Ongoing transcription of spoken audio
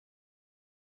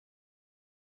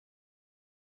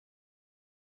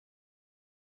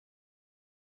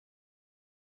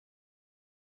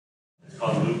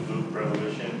called Loop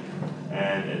Revolution,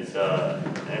 and it's an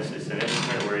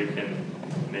instrument where you can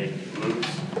make loops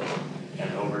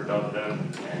and overdub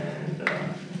them and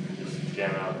just jam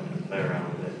out and play around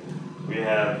with it. We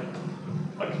have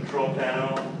a control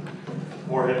panel,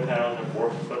 4 hip panels and 4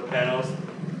 foot panels.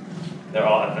 They're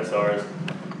all FSRs,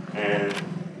 and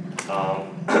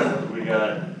we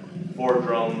got 4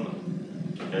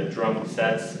 drum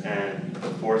sets and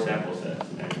 4 sample sets,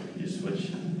 and you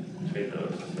switch between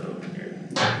those. So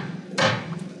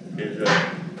here's a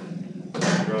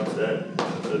drum set.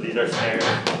 So these are snares.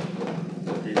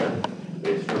 These are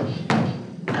bass drums.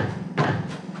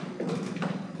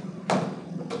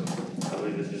 I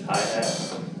believe this is hi-hat.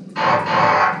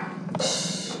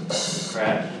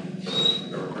 Crash.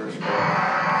 Or reverse crash.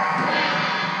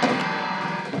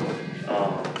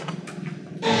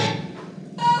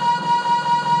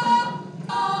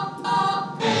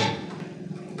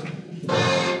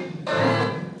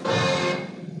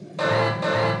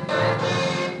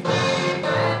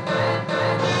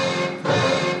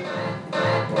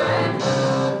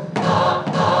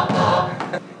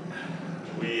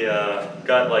 We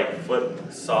got like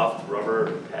flip soft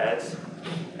rubber pads,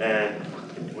 and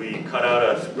we cut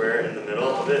out a square in the middle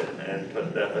of it and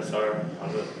put the FSR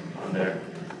on there,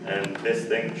 and this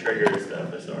thing triggers the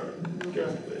FSR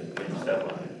basically when you step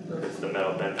on it. It's the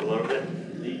metal bends a little bit.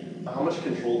 How much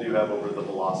control do you have over the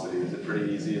velocity? Is it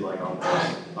pretty easy, like on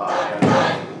hand?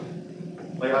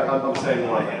 Like I'm saying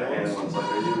more like hand ones. Like,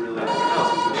 are you really?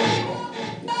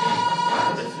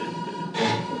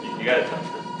 You gotta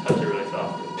touch it really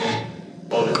softly.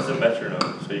 Well, this is a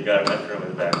metronome, so you got a metronome in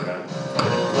the background.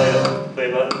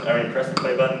 Play button. I mean, press the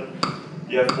play button.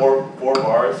 You have four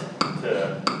bars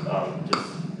to just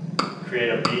create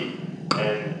a beat,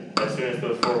 and as soon as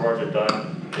those 4 bars are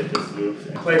done, it just loops.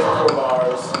 Play for 4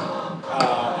 bars,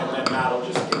 and then that'll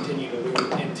just continue to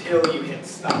loop until you hit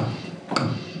stop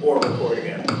or record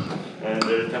again. And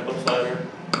there's a tempo slider.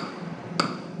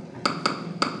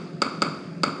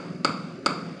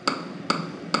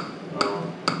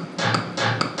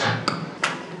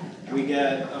 We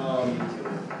get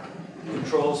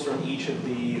controls from each of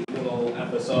the little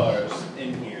FSRs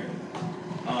in here.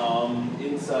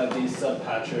 Inside these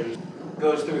sub-patchers,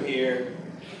 goes through here.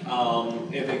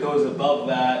 If it goes above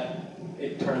that,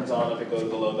 it turns on. If it goes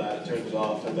below that, it turns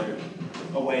off. And they're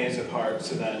a ways apart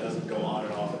so that it doesn't go on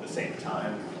and off at the same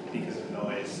time because of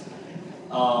noise.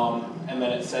 And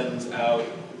then it sends out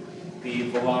the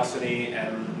velocity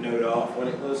and note off when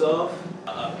it goes off.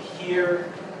 Up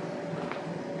here,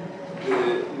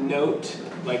 the note,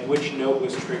 like which note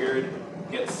was triggered,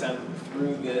 gets sent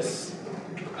through this,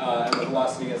 and the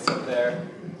velocity gets sent there.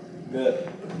 The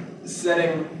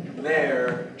setting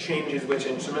there changes which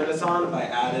instrument it's on by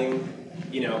adding,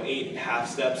 8 half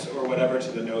steps or whatever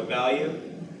to the note value,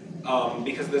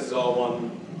 because this is all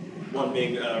one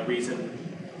big reason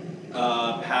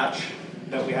patch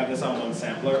that we have this on one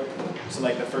sampler. So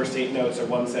like the first 8 notes are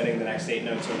one setting, the next 8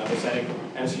 notes are another setting,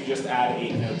 and so you just add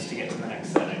 8 notes to get to the next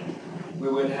setting. We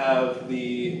would have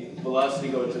the velocity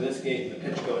go into this gate, the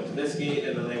pitch go into this gate,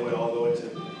 and then they would all go into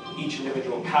each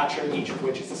individual patcher, each of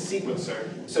which is a sequencer.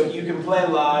 So you can play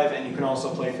live, and you can also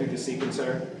play through the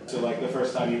sequencer. So like the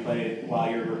first time you play it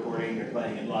while you're recording, you're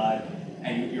playing it live,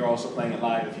 and you're also playing it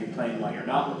live if you're playing while you're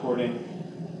not recording.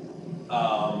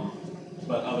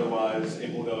 But otherwise,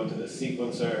 it will go into the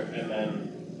sequencer, and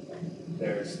then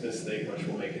there's this thing which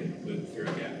will make it loop through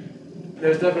again.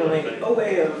 There's definitely a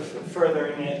way of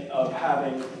furthering it, of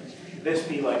having this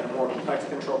be like a more complex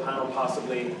control panel,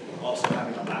 possibly also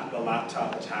having the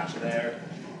laptop attached there,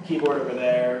 keyboard over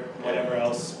there, whatever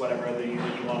else, whatever other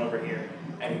unit you want over here,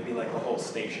 and it'd be like the whole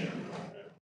station.